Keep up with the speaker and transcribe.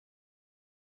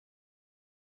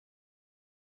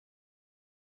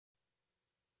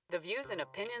The views and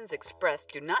opinions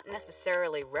expressed do not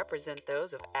necessarily represent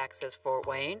those of Access Fort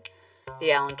Wayne,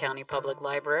 the Allen County Public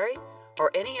Library,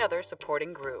 or any other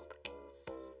supporting group.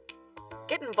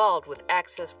 Get involved with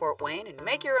Access Fort Wayne and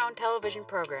make your own television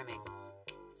programming.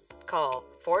 Call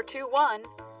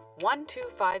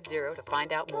 421-1250 to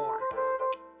find out more.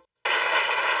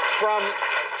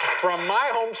 From my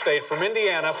home state, from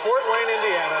Indiana, Fort Wayne,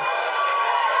 Indiana.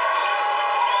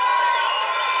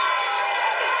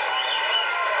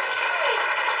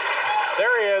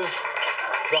 There he is,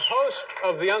 the host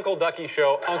of the Uncle Ducky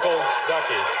Show, Uncle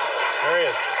Ducky. There he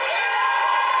is.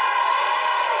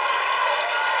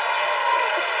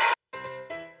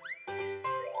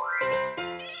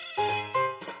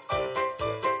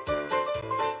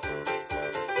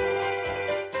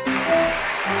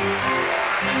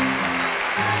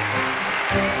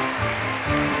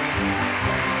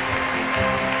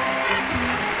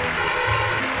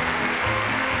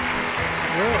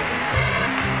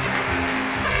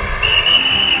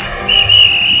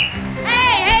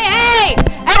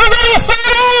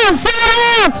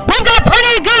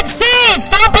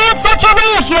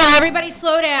 Everybody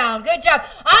slow down. Good job.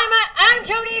 I'm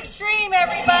Jody Extreme,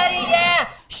 everybody. Yeah.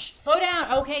 Shh, slow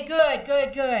down. Okay,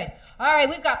 good. All right,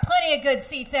 we've got plenty of good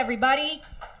seats, everybody.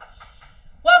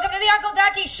 Welcome to the Uncle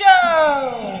Ducky Show.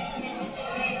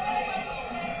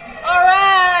 All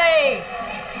right.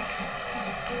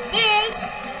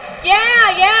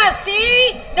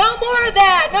 See? No more of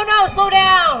that. No, slow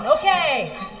down.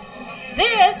 Okay.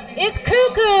 This is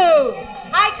Cuckoo.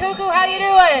 Hi, Cuckoo. How you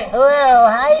doing? Well,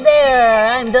 hi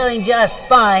there. I'm doing just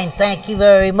fine. Thank you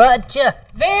very much.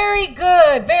 Very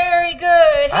good.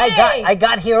 Hey. I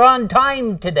got here on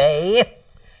time today.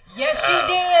 Yes, you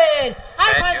did.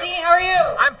 Hi, Punzy. How are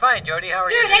you? I'm fine, Jody. How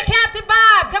are you? Good. Hey, Captain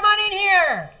Bob. Come on in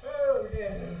here.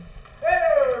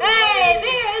 Hey,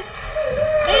 this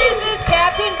is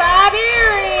Captain Bob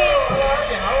Erie.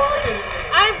 How are you?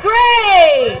 I'm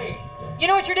great. You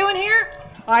know what you're doing here?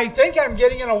 I think I'm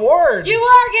getting an award. You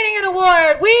are getting an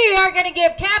award. We are going to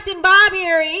give Captain Bob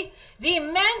Erie the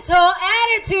Mental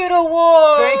Attitude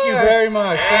Award. Thank you very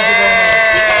much.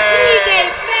 Because he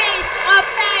gave face a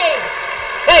face.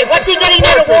 Hey, what's he getting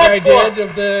that award for? I did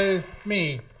of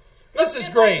me. This is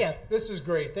great. This is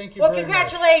great. Thank you very much. Well,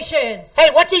 congratulations. Hey,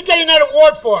 what's he getting that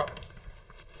award for?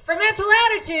 For mental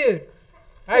attitude.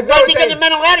 What's he getting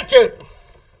mental attitude?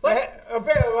 I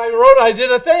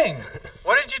did a thing.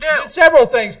 What did you do? I did several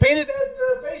things. Painted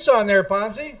that face on there,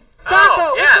 Ponzi.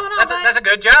 Sacco, what's going on, that's a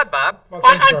good job, Bob. Well,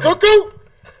 Cuckoo?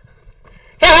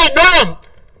 Hey, Norm.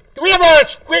 Do we have a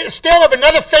still of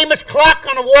another famous clock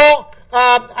on the wall?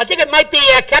 I think it might be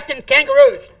Captain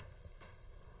Kangaroo's.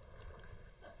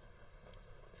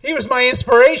 He was my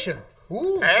inspiration.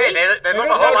 Ooh, hey, they look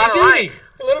a whole lot alike.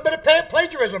 A little bit of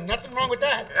plagiarism. Nothing wrong with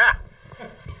that. Yeah.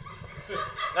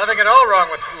 Nothing at all wrong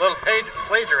with a little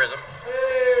plagiarism.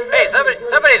 Hey,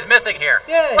 somebody's missing here.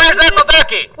 Good. Where's Uncle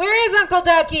Ducky? Where is Uncle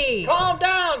Ducky? Calm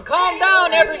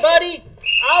down, everybody.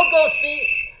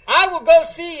 I will go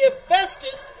see if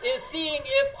Festus is seeing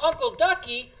if Uncle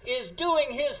Ducky is doing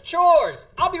his chores.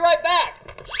 I'll be right back.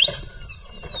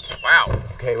 Wow.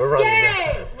 Okay, we're running.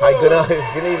 Yay! Hi, good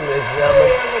evening, ladies and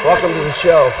gentlemen. Welcome to the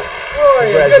show.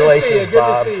 Congratulations,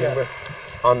 Bob, good to see you.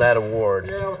 on that award.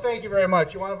 Yeah, well, thank you very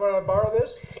much. You want to borrow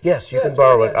this? Yes, you can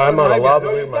borrow it. I'm on a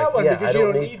lavalier mic. Yeah, I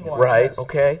don't need one. Right, Yes.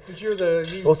 okay. You're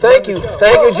the Well, thank you,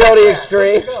 Jody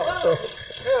Extreme.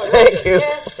 Thank you.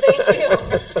 Yes, thank you.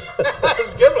 That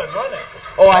was a good one, wasn't it?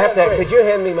 Oh, I have to. Could you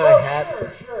hand me my hat?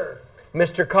 Sure.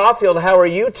 Mr. Caulfield, how are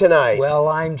you tonight? Well,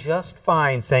 I'm just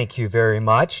fine, thank you very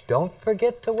much. Don't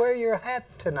forget to wear your hat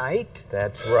tonight.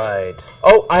 That's right.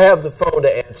 Oh, I have the phone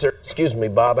to answer. Excuse me,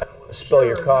 Bob. I don't want to spill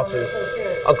your coffee. No, that's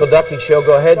okay. Uncle Ducky Show,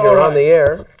 go ahead. You're on the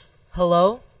air.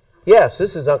 Hello? Yes,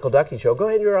 this is Uncle Ducky Show. Go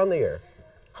ahead. You're on the air.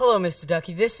 Hello, Mr.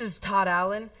 Ducky. This is Todd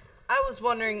Allen. I was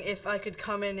wondering if I could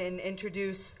come in and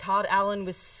introduce Todd Allen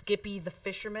with Skippy the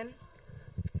Fisherman.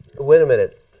 Wait a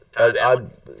minute. Todd Allen?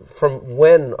 From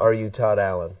when are you Todd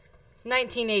Allen?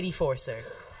 1984, sir.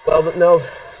 Well, no,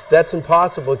 that's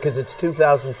impossible because it's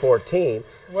 2014.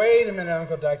 Wait a minute,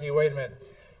 Uncle Ducky, wait a minute.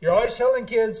 You're always telling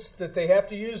kids that they have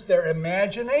to use their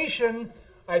imagination.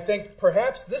 I think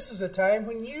perhaps this is a time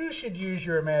when you should use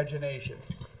your imagination.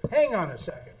 Hang on a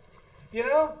second. You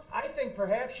know, I think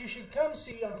perhaps you should come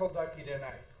see Uncle Ducky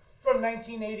tonight from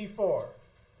 1984.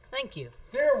 Thank you.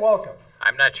 You're welcome.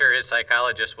 I'm not sure his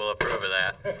psychologist will approve of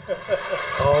that.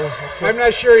 I'm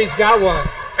not sure he's got one.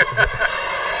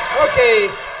 Okay.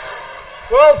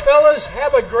 Well, fellas,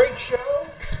 have a great show.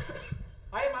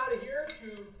 I'm out of here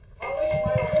to polish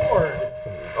my award.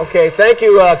 Okay, thank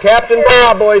you, Captain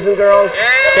Bob, boys and girls. Yay,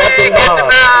 Captain Bob. Captain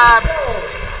Bob.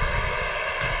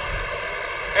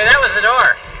 Hey, that was the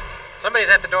door. Somebody's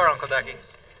at the door, Uncle Ducky.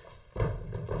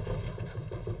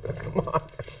 Come on.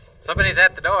 Somebody's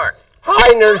at the door.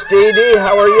 Hi, Nurse Dee Dee.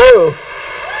 How are you?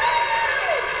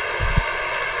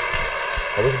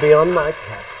 Always be on mic.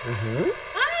 Yes.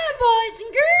 Hi, boys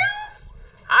and girls.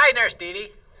 Hi, Nurse Dee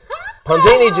Dee.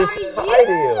 Ponzini just said hi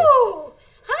to you.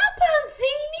 Hi,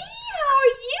 Ponzini. How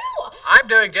are you? I'm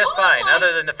doing just fine,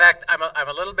 other than the fact I'm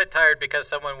a little bit tired because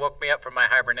someone woke me up from my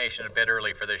hibernation a bit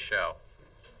early for this show.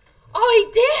 Oh, he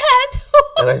did?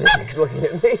 And I think he's looking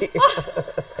at me.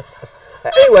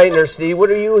 Anyway, Nurse Dee, what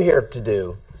are you here to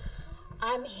do?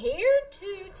 I'm here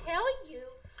to tell you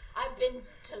I've been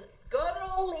to good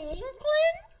old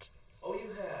England. Oh,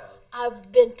 you have?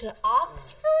 I've been to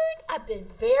Oxford. I've been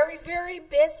very, very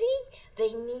busy.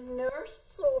 They need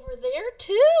nurses over there,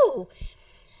 too.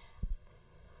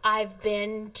 I've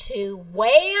been to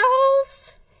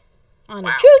Wales on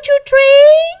a choo-choo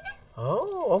train.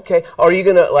 Oh, okay. Are you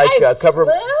going to cover...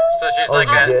 So she's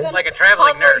like a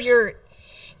traveling nurse.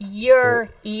 Your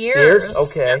ears.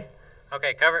 Okay. Yeah.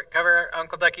 Okay, cover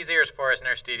Uncle Ducky's ears for us,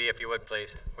 Nurse Dee Dee, if you would,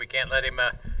 please. We can't let him,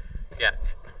 yeah.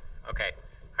 Okay,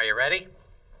 are you ready?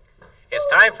 It's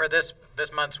time for this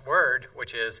month's word,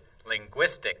 which is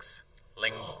linguistics.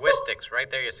 Linguistics, right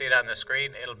there, you see it on the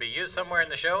screen. It'll be used somewhere in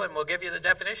the show, and we'll give you the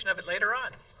definition of it later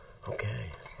on.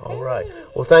 Okay, all right.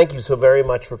 Well, thank you so very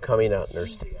much for coming out,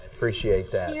 Nurse Dee. I appreciate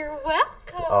that. You're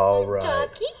welcome, all right.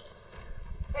 Ducky.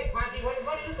 Hey, Ponky, what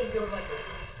have you been doing lately?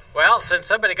 Well, since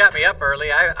somebody got me up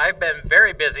early, I've been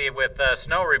very busy with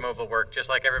snow removal work, just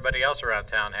like everybody else around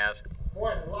town has.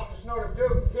 Boy, there's lots of snow to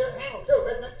do here, handle too,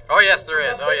 isn't it? Oh yes, there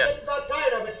is. Oh yes. I'm about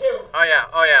tired of it too.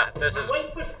 Oh yeah. This is.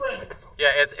 Waiting for spring.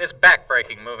 Yeah, it's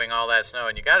backbreaking moving all that snow,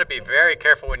 and you got to be very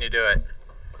careful when you do it.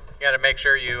 You got to make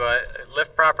sure you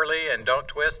lift properly and don't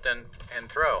twist and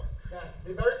throw. Yeah,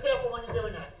 be very careful when you're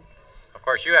doing that. Of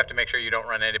course, you have to make sure you don't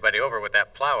run anybody over with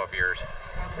that plow of yours.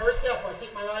 I'm very careful. I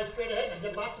keep my eyes straight ahead and I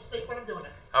get lots of sleep when I'm doing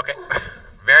it. Okay.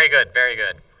 Very good, very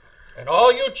good. And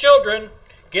all you children,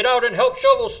 get out and help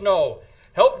shovel snow.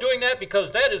 Help doing that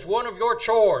because that is one of your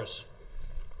chores.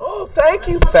 Oh, thank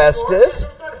you, Festus.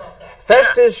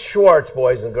 Festus Schwartz,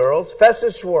 boys and girls.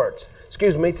 Festus Schwartz.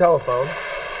 Excuse me, telephone.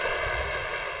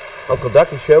 Uncle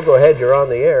Ducky Show, go ahead, you're on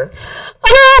the air.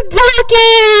 Oh,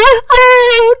 Ducky!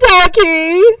 Oh,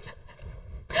 Ducky!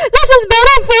 This is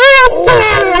Betty Forrester! Oh,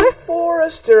 Betty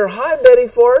Forrester. Hi, Betty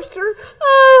Forrester.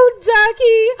 Oh,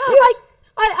 Ducky. Yes.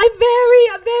 I'm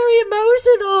very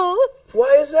emotional.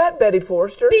 Why is that, Betty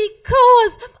Forrester?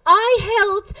 Because I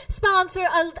helped sponsor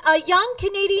a young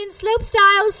Canadian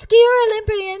slopestyle skier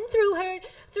Olympian through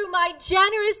my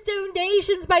generous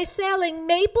donations by selling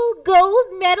maple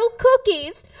gold medal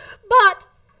cookies. But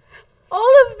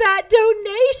all of that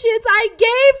donations I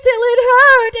gave till it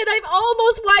hurt, and I've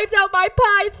almost wiped out my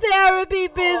pie therapy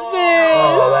business.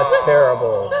 Oh, that's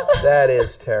terrible. That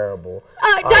is terrible.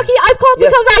 Ducky, I've called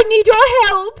yes. because I need your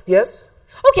help. Yes?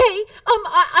 Okay,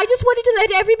 I just wanted to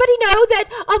let everybody know that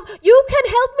you can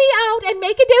help me out and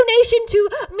make a donation to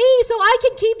me so I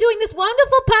can keep doing this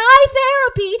wonderful pie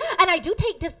therapy. And I do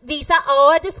take Visa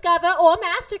or Discover or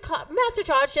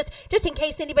MasterCharge just in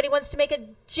case anybody wants to make a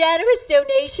generous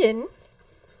donation.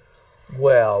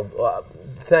 Well,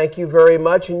 thank you very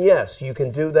much. And yes, you can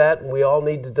do that. We all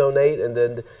need to donate, and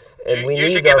you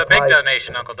should give a big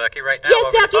donation, Uncle Ducky, right now.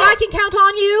 Yes, Ducky, I can count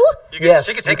on you. Yes,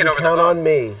 she can take you it over count the phone. on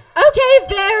me. Okay,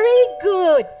 very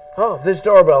good. Oh, this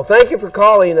doorbell. Thank you for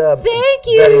calling. Thank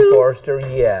you, Betty Forrester.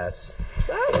 Yes,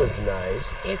 that was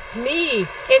nice. It's me,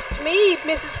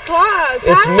 Mrs. Claus. It's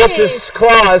Hi. Mrs.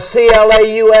 Claus,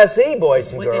 Clause,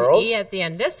 boys and With girls. With an E at the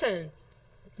end. Listen,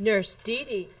 Nurse Dee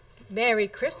Dee, Merry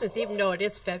Christmas, even though it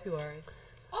is February.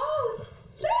 Oh,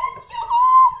 thank you.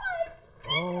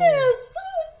 Oh, my goodness.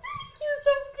 Thank you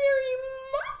so very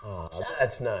much. Oh,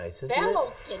 that's nice, isn't Fellow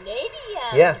it?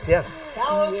 Canadian. Yes.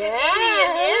 Fellow Canadian,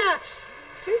 yeah.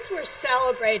 Since we're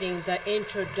celebrating the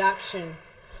introduction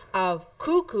of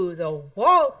Cuckoo, the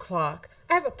wall clock,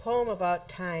 I have a poem about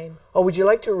time. Oh, would you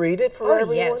like to read it for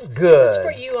everyone? Yes. Good. This is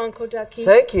for you, Uncle Ducky.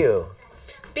 Thank you.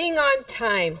 Being on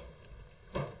time.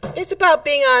 It's about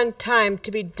being on time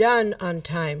to be done on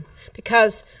time.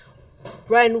 Because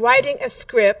when writing a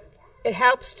script, it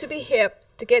helps to be hip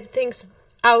to get things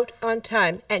out on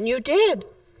time. And you did.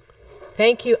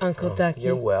 Thank you, Uncle Ducky.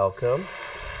 You're welcome.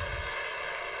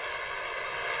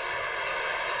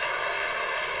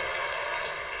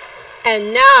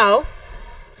 And now,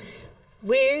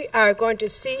 we are going to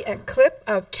see a clip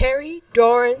of Terry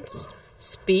Doran's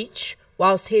speech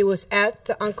whilst he was at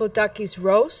the Uncle Ducky's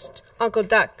roast,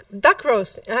 duck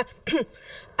roast,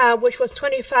 which was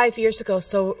 25 years ago.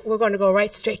 So we're going to go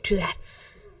right straight to that.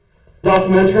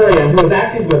 documentarian who has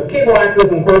acted with Cable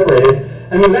Access Incorporated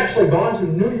and who has actually gone to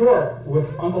New York with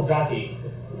Uncle Ducky.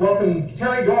 Welcome,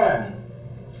 Terry Doran.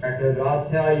 I'll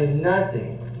tell you,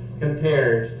 nothing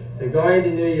compares to going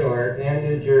to New York and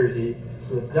New Jersey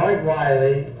with Doug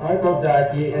Wiley, Uncle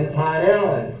Ducky, and Todd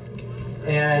Allen.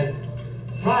 And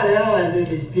Todd Allen did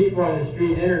these people on the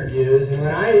street interviews, and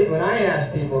when I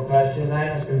ask people questions, I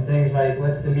ask them things like,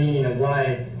 what's the meaning of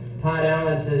life? Todd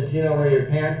Allen says, do you know where your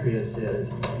pancreas is?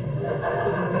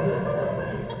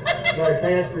 Or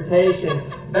transportation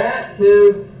back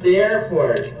to the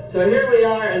airport. So here we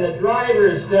are, and the driver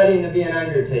is studying to be an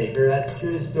undertaker. That's a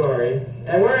true story.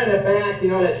 And we're in the back, you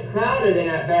know, and it's crowded in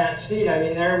that back seat. I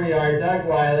mean, there we are, Doug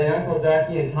Wiley, Uncle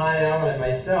Ducky, and Todd Allen, and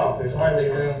myself. There's hardly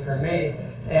room for me.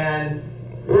 And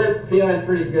we're feeling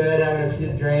pretty good, having a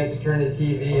few drinks, turn the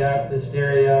TV up, the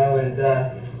stereo, and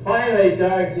finally,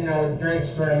 Doug, you know, the drinks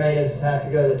sort of made us have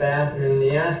to go to the bathroom.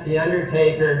 He asked the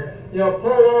undertaker, you know,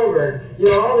 pull over. You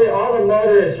know, all the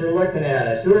motorists are looking at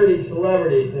us. Who are these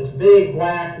celebrities? This big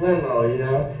black limo, you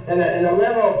know. And the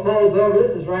limo pulls over.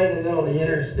 This is right in the middle of the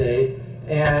interstate.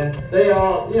 And they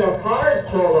all, you know, cars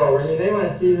pull over. And they want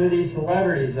to see who these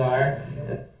celebrities are.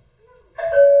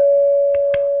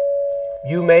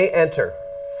 You may enter.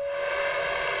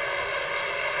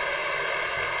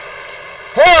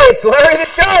 Hey, it's Larry the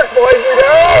Shark, boys and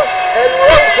girls, and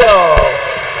Rachel.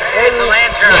 It's a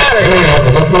land Hey,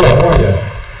 how are you?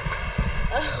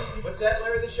 What's that,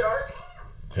 Larry the Shark?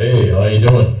 Hey, how you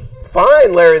doing?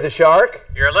 Fine, Larry the Shark.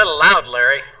 You're a little loud,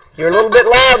 Larry. You're a little bit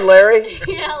loud, Larry.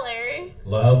 Yeah, Larry.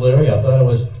 Loud, Larry? I thought it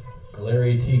was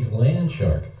Larry T. Land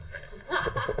Shark.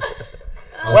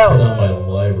 I'll put on my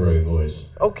library voice.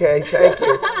 Okay, thank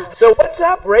you. So what's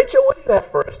up, Rachel? What do you have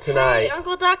for us tonight? Hey,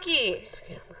 Uncle Ducky.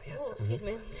 Oh, excuse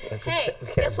me. Hey,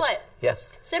 guess what?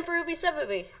 Yes. Semper Ubi Sub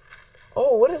Ubi.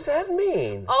 Oh, what does that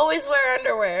mean? Always wear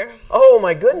underwear. Oh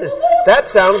my goodness, that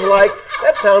sounds like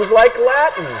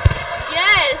Latin.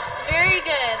 Yes, very good.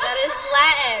 That is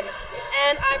Latin.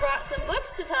 And I brought some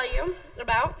books to tell you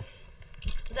about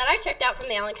that I checked out from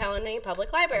the Allen County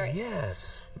Public Library.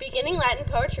 Yes. Beginning Latin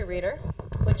Poetry Reader,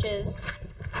 which is...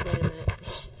 Wait a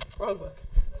minute. Wrong book.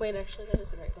 Wait, actually, that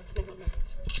is the right book. Never mind.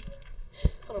 It's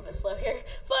a little bit slow here.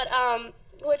 But,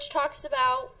 which talks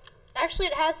about... Actually,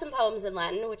 it has some poems in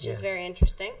Latin, which is very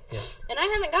interesting. Yes. And I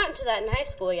haven't gotten to that in high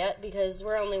school yet because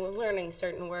we're only learning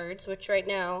certain words, which right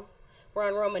now we're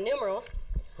on Roman numerals.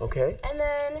 Okay. And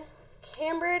then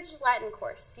Cambridge Latin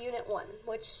Course, Unit 1,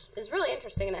 which is really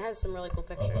interesting, and it has some really cool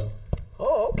pictures.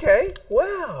 Oh, okay.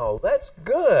 Wow, that's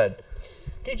good.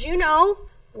 Did you know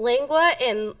lingua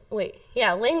in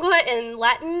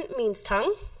Latin means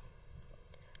tongue,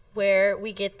 where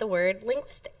we get the word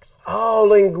linguistics. Oh,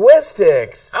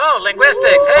 linguistics. Oh,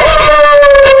 linguistics. Hey.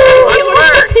 Oh!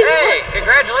 Word. Hey,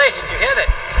 congratulations, you hit it.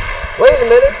 Wait a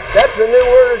minute. That's a new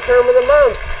word or term of the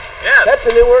month. Yes. That's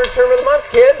a new word or term of the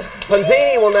month, kids.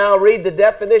 Panzini will now read the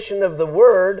definition of the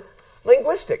word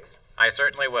linguistics. I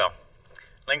certainly will.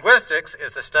 Linguistics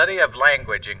is the study of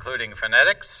language, including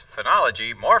phonetics,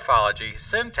 phonology, morphology,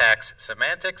 syntax,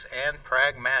 semantics, and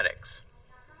pragmatics.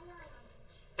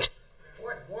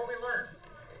 What we learned?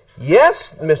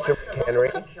 Yes, Mr.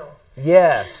 Henry.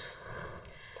 Yes.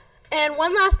 And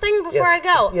one last thing before I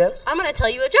go. Yes. I'm going to tell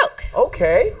you a joke.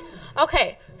 Okay.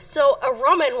 Okay, so a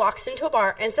Roman walks into a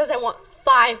bar and says, I want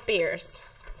 5 beers.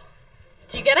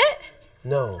 Do you get it?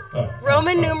 No.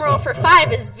 Roman numeral for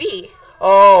 5 is V.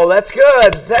 Oh, that's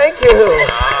good. Thank you.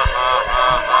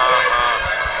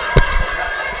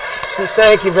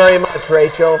 Thank you very much,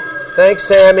 Rachel. Thanks,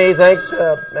 Sammy. Thanks,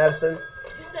 Madison.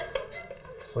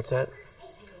 What's that?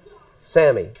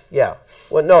 Sammy. Yeah.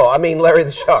 Well, no, I mean Larry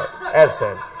the Shark. As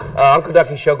Sammy. Uncle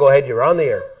Ducky Show, go ahead. You're on the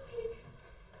air.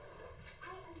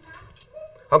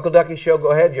 Uncle Ducky Show,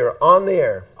 go ahead. You're on the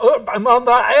air. I'm on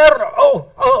the air.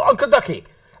 Oh, Uncle Ducky.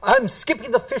 I'm Skippy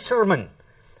the Fisherman.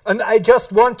 And I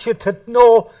just want you to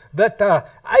know that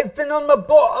I've been on the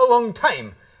boat a long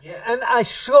time. Yeah. And I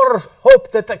sure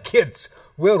hope that the kids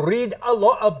will read a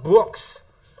lot of books.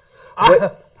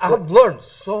 I've learned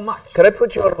so much. Could I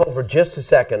put you on hold for just a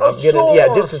second?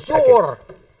 Just a second. Sure.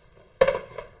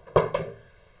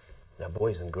 Now,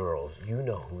 boys and girls, you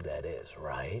know who that is,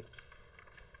 right?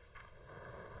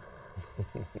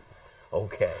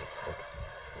 Okay.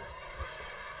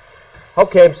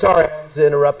 Okay, I'm sorry I was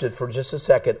interrupted for just a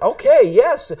second. Okay,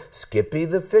 yes, Skippy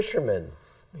the Fisherman.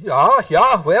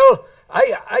 Yeah, well,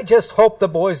 I just hope the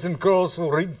boys and girls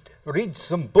will read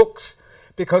some books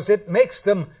because it makes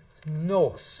them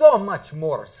know so much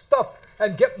more stuff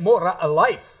and get more out of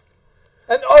life.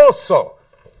 And also,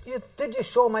 did you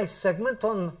show my segment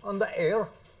on the air?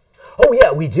 Oh,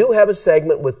 yeah, we do have a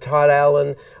segment with Todd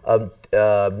Allen of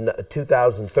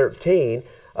 2013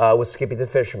 with Skippy the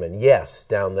Fisherman. Yes,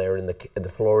 down there in the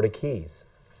Florida Keys.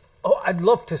 Oh, I'd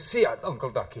love to see it, Uncle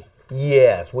Ducky.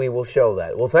 Yes, we will show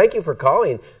that. Well, thank you for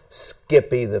calling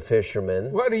Skippy the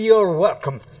Fisherman. Well, you're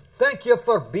welcome. Thank you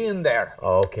for being there.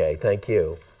 Okay, thank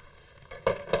you.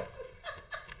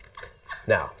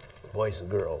 Now, boys and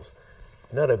girls,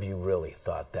 none of you really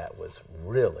thought that was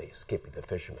really Skippy the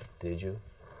Fisherman, did you?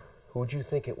 Who'd you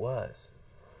think it was?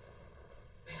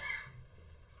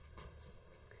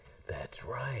 That's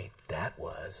right, that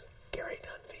was Gary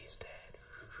Dunphy's dad.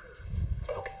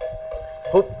 Okay.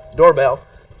 Oh, doorbell.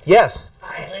 Yes.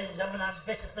 Hi, ladies and gentlemen, I'm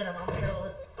Vicious Venom.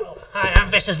 Hi, I'm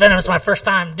Vicious Venom. It's my first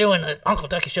time doing the Uncle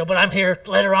Ducky show, but I'm here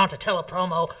later on to tell a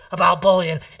promo about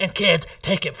bullying, and kids,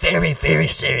 take it very, very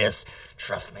serious.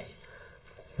 Trust me.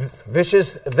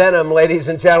 Vicious Venom, ladies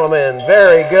and gentlemen.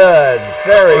 Very good.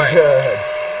 Very good.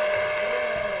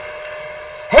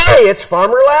 Hey, it's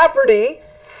Farmer Lafferty.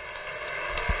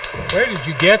 Where did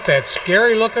you get that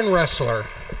scary-looking wrestler?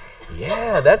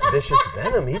 Yeah, that's Vicious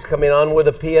Venom. He's coming on with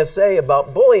a PSA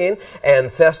about bullying,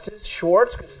 and Festus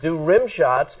Schwartz going to do rim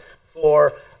shots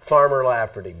for Farmer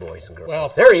Lafferty, boys and girls.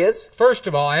 Well, there he is. First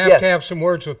of all, I have to have some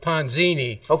words with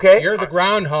Ponzini. Okay. You're the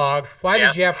groundhog. Why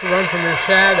did you have to run from your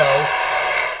shadow?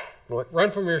 What?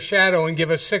 Run from your shadow and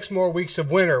give us 6 more weeks of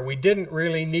winter. We didn't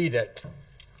really need it.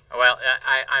 Well,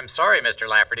 I'm sorry, Mr.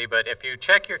 Lafferty, but if you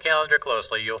check your calendar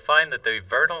closely, you'll find that the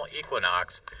vernal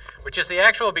equinox, which is the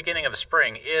actual beginning of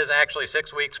spring, is actually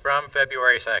 6 weeks from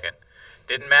February 2nd.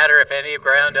 Didn't matter if any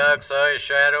ground dog saw his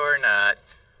shadow or not.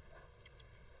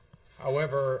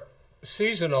 However,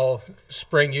 seasonal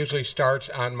spring usually starts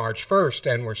on March 1st,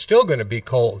 and we're still going to be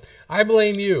cold. I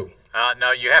blame you.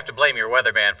 No, you have to blame your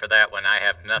weatherman for that one. I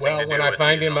have nothing to do with Well, when I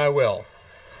find seasonal. him, I will.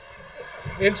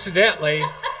 Incidentally,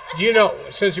 do you know,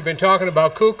 since you've been talking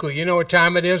about cuckoo, you know what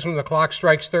time it is when the clock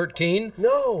strikes 13?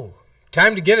 No.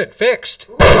 Time to get it fixed.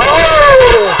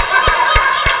 Oh!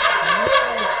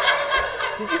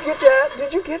 Did you get that?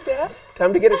 Did you get that?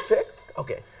 Time to get it fixed?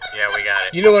 Okay. Yeah, we got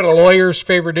it. You know what a lawyer's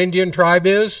favorite Indian tribe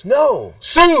is? No.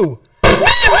 Sioux.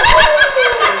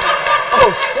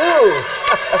 Oh, Sioux.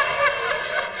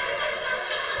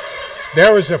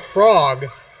 There was a frog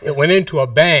that went into a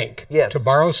bank Yes. to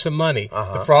borrow some money.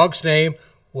 The frog's name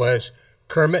was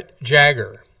Kermit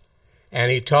Jagger. And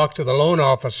he talked to the loan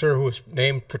officer who was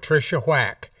named Patricia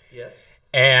Whack. Yes.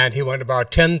 And he went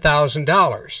about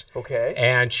 $10,000. Okay.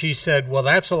 And she said, well,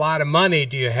 that's a lot of money.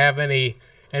 Do you have any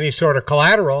sort of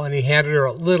collateral? And he handed her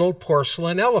a little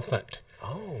porcelain elephant.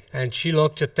 Oh. And she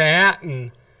looked at that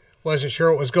and wasn't sure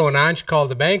what was going on. She called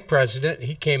the bank president.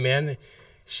 He came in.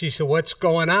 She said, what's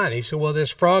going on? He said, well,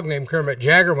 this frog named Kermit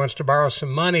Jagger wants to borrow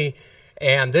some money,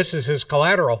 and this is his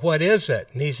collateral. What is it?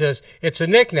 And he says, it's a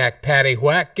knick-knack, Patty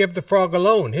Whack. Give the frog a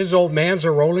loan. His old man's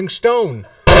a rolling stone.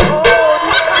 Funny.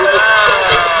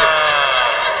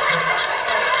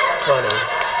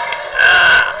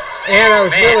 And I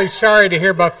was really sorry to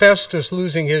hear about Festus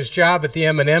losing his job at the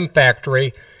M&M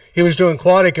factory. He was doing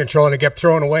quality control, and he kept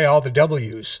throwing away all the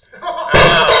W's.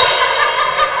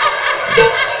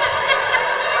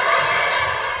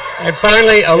 And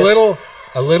finally, a little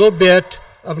bit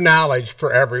of knowledge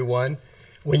for everyone.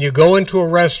 When you go into a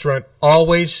restaurant,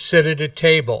 always sit at a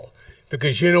table,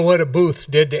 because you know what a Booth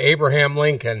did to Abraham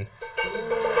Lincoln.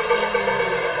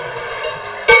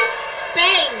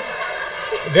 Bang!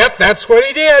 Yep, that's what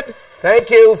he did.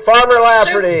 Thank you, Farmer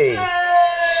Lafferty.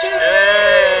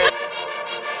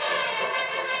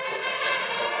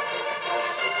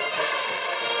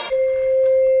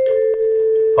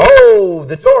 Oh,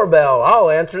 the doorbell. I'll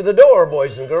answer the door,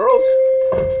 boys and girls.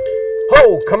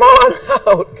 Oh, come on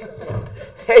out.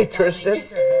 Hey, Tristan.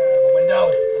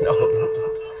 Window. No.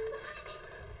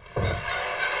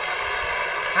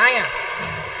 Hiya.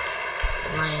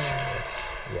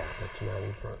 Yeah, that's not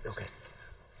in front. Okay.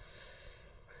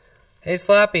 Hey,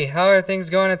 Slappy, how are things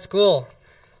going at school?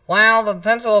 Well, the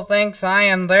principal thinks I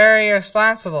am very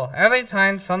responsible. Every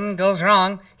time something goes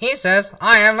wrong, he says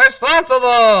I am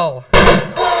responsible.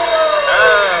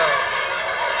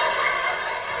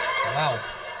 Wow.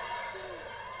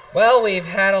 Well, we've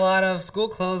had a lot of school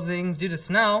closings due to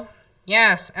snow.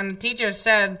 Yes, and the teacher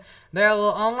said there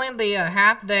will only be a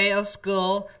half day of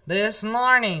school this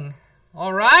morning.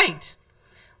 All right.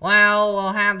 Well,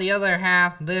 we'll have the other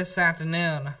half this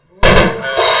afternoon.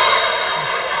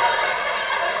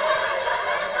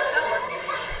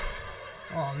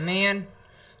 Oh, man.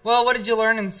 Well, what did you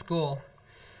learn in school?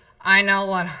 I know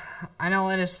what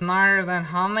is smarter than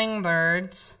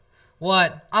hummingbirds.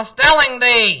 What? I'm telling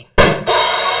thee!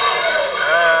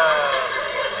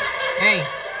 Hey,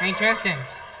 Tristan.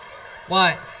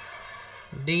 What?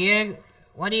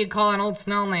 What do you call an old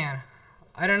snowman?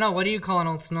 I don't know. What do you call an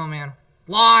old snowman?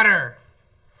 Water.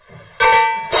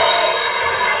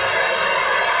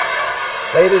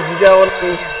 Ladies and gentlemen,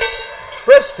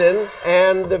 Tristan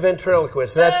and the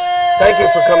ventriloquist. Thank you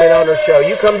for coming on our show.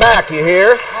 You come back, you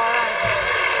hear?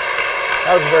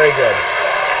 That was very good.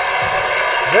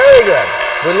 Very good.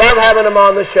 We love having him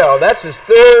on the show. That's his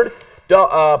third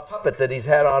puppet that he's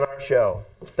had on our show.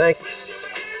 Thank you.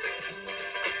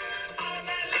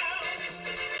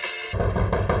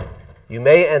 You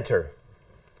may enter.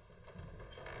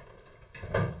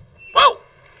 Whoa!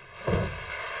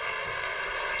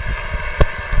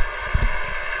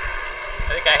 I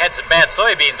think I had some bad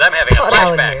soybeans. I'm having a Todd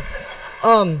Allen flashback.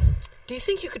 here. Do you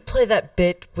think you could play that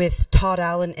bit with Todd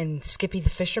Allen and Skippy the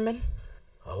Fisherman?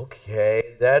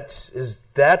 Okay, that's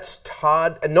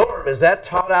Todd. Norm, is that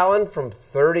Todd Allen from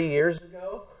 30 years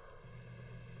ago?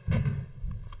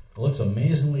 Looks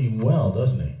amazingly well,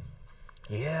 doesn't he?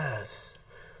 Yes.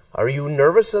 Are you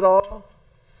nervous at all?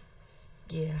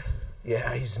 Yeah.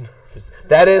 Yeah, he's nervous.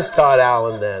 That is Todd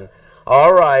Allen then.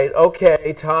 All right,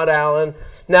 okay, Todd Allen.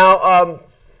 Now,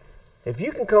 if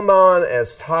you can come on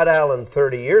as Todd Allen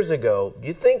 30 years ago, do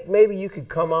you think maybe you could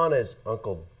come on as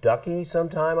Uncle Ducky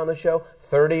sometime on the show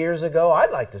 30 years ago?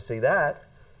 I'd like to see that.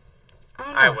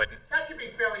 I wouldn't. That should be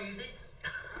fairly easy.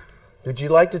 Would you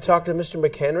like to talk to Mr.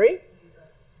 McHenry?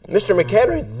 Mr.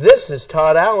 McHenry, this is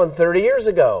Todd Allen 30 years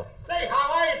ago. Say,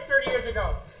 how are you 30 years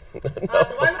ago? Do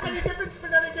I look any different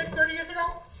than I did 30 years ago?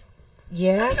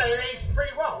 Yes. I think I aged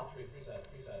pretty well.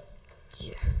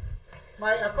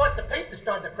 Yeah. Of course, the paint is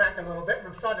starting to crack a little bit, and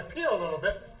I'm starting to peel a little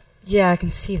bit. Yeah, I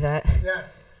can see that. Yeah.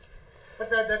 But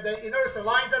you notice the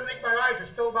lines underneath my eyes are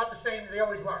still about the same as they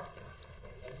always were.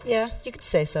 Yeah, you could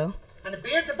say so. And the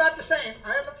beard's about the same.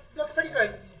 I look pretty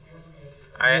good.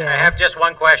 I have just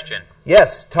one question.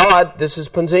 Yes, Todd, this is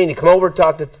Panzini. Come over and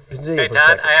talk to Panzini Hey, for a Todd,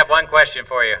 second. I have one question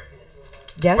for you.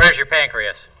 Yes? Where's your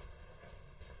pancreas?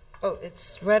 Oh,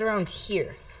 it's right around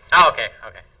here. Oh, okay.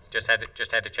 Just had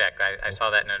to check. I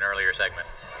saw that in an earlier segment.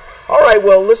 All right,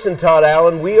 well, listen, Todd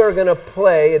Allen, we are going to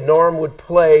play, and Norm would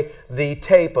play the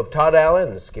tape of Todd Allen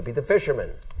and Skippy the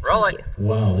Fisherman. Roll it.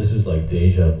 Wow, this is like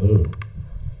deja vu.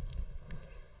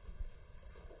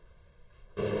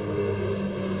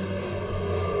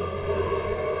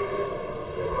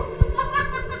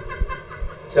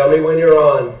 Tell me when you're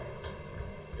on.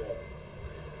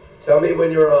 Tell me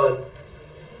when you're on.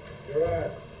 You're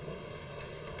on.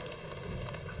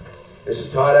 This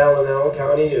is Todd Allen, Allen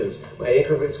County News. My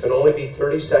increments can only be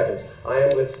 30 seconds. I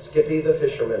am with Skippy the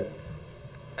Fisherman.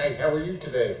 Hey, how are you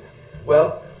today?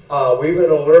 Well, we're going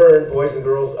to learn, boys and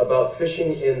girls, about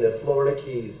fishing in the Florida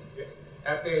Keys.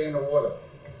 Out there in the water,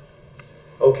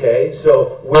 Okay,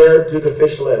 so where do the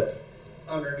fish live?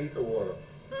 underneath the water.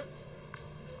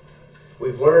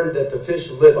 We've learned that the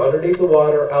fish live underneath the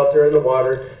water, out there in the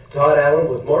water. Todd Allen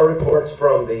with more reports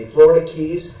from the Florida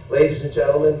Keys. Ladies and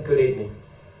gentlemen, good evening.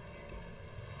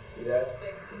 See that?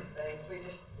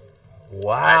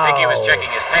 Wow. I think he was checking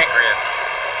his pancreas.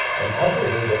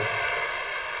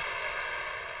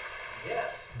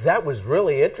 Yes. That was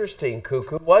really interesting,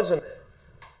 Cuckoo, wasn't it?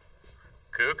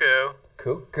 Cuckoo.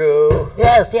 Cuckoo.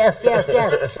 Yes. I'm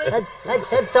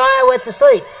sorry I went to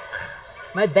sleep.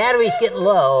 My battery's getting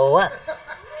low.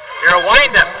 You're a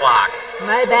wind-up clock.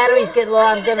 My battery's getting low.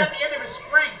 I'm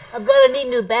gonna need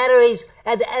new batteries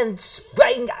and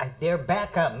spring. They're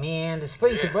back up, man. The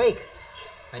spring could break.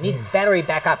 I need battery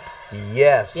backup.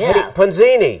 Yes. Yeah. Hey,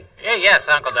 Panzini. Yes,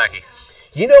 Uncle Ducky.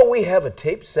 You know we have a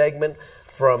tape segment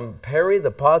from Perry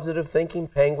the Positive Thinking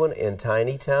Penguin in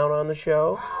Tiny Town on the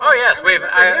show. Oh, yes, we've...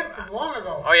 long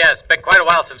ago. Oh, yeah, it's been quite a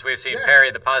while since we've seen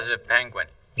Perry the Positive Penguin.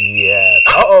 Yes.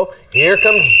 Uh-oh. Here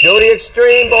comes Jody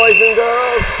Extreme, boys and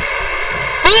girls.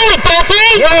 Hey,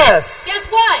 Ducky! Yes. Guess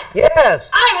what? Yes.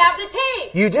 I have the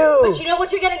tape. You do. But you know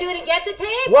what you're going to do to get the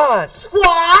tape? What?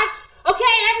 Squats.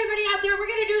 Okay, everybody out there, we're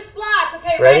going to do squats.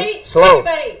 Okay, Ready? Slow.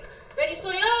 Everybody. Ready,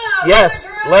 slow down. Oh, Yes.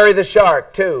 Larry the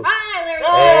Shark, too. Hi, Larry.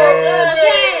 And-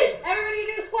 Okay, everybody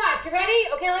do squats. You ready?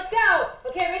 Okay, let's go.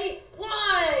 Okay, ready? 1,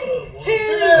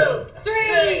 2,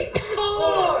 3,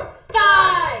 4,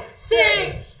 5,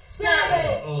 6,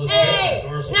 7, 8,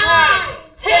 9,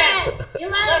 10,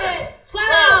 11,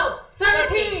 12,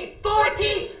 13,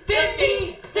 14,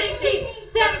 15, 16,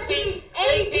 17,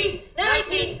 18,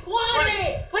 19,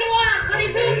 20, 21,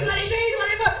 22, 23,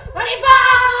 24, 25!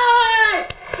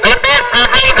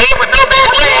 With no bad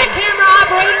legs. Camera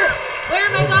operator, where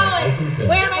am I going?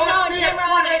 Where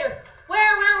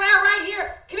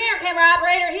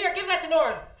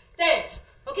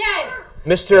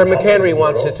Mr. McHenry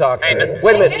wants to talk to you.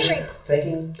 Wait a minute.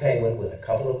 Thinking penguin with a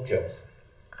couple of jokes.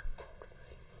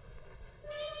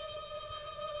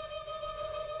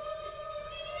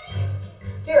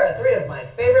 Here are 3 of my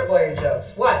favorite lawyer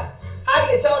jokes. 1. How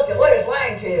do you tell if your lawyer's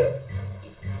lying to you?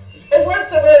 His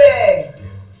lips are moving.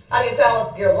 How do you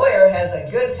tell if your lawyer has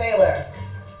a good tailor?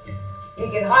 He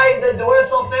can hide the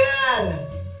dorsal fin.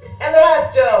 And the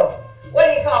last joke. What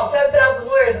do you call 10,000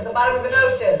 lawyers at the bottom of an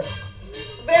ocean?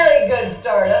 Very good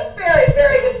start. A very,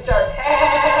 very good start.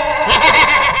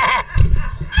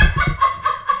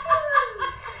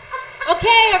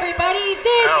 Okay, everybody,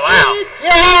 this is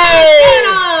Yay!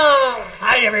 Venom!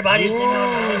 Hi, everybody. You've seen me on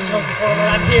the shows before, but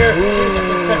I'm here to do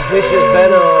something special. Vicious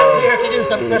Venom. I'm here to do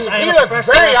something special. I am You a look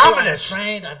professional very wrestler. ominous. I'm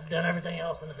trained. I've done everything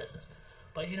else in the business.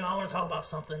 But, you know, I want to talk about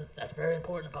something that's very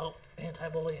important about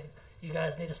anti-bullying. You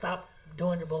guys need to stop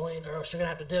doing your bullying or else you're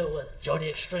going to have to deal with Jody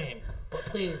Extreme. But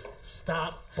please,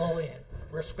 stop bullying.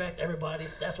 Respect everybody.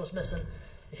 That's what's missing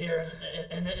here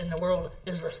in the world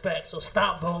is respect. So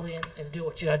stop bullying and do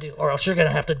what you got to do or else you're going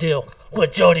to have to deal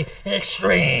with Jody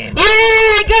Extreme.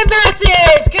 Yay! Good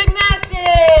message! Good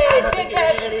message! Good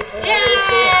message!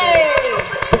 Yay!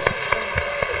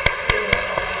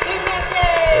 Good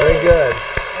message! Very good.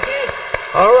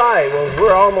 All right. Well,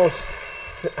 we're almost.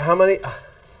 How many?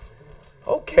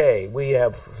 Okay, we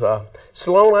have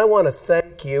Sloan. I want to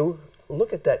thank you.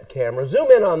 Look at that camera.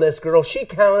 Zoom in on this girl. She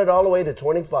counted all the way to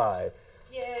 25.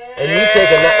 Yeah. And you take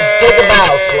a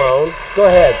bow, Sloan. Go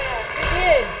ahead. You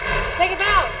did. Take a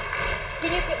bow.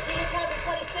 Can you count to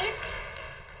 26?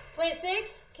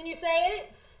 26? Can you say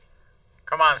it?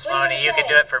 Come on, Sloaney, you can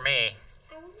do it for me.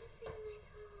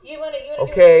 You want to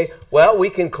Okay. Well, we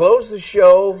can close the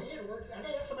show. I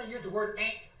think somebody used the word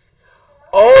ain't.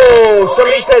 Oh,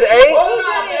 somebody said eight? Hold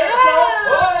on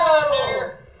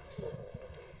there.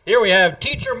 Here we have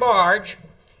Teacher Marge,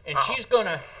 and she's going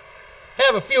to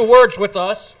have a few words with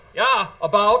us,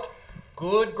 about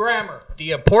good grammar,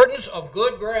 the importance of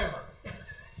good grammar.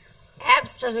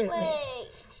 Absolutely.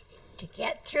 To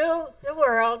get through the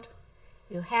world,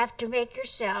 you have to make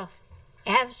yourself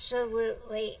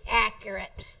absolutely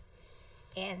accurate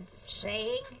in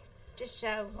saying to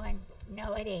someone,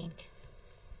 no, it ain't.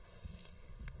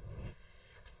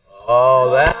 Oh,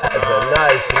 that's a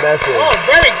nice message. Oh,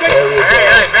 very good.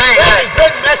 Very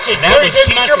good message. That Very was good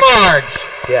Teacher message. Marge.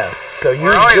 Yes. So We're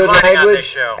use always good learning on this language.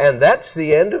 show. And that's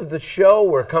the end of the show.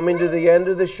 We're coming to the end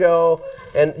of the show.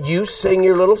 And you sing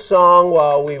your little song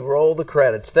while we roll the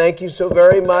credits. Thank you so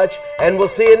very much. And we'll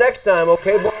see you next time.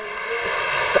 Okay, boys?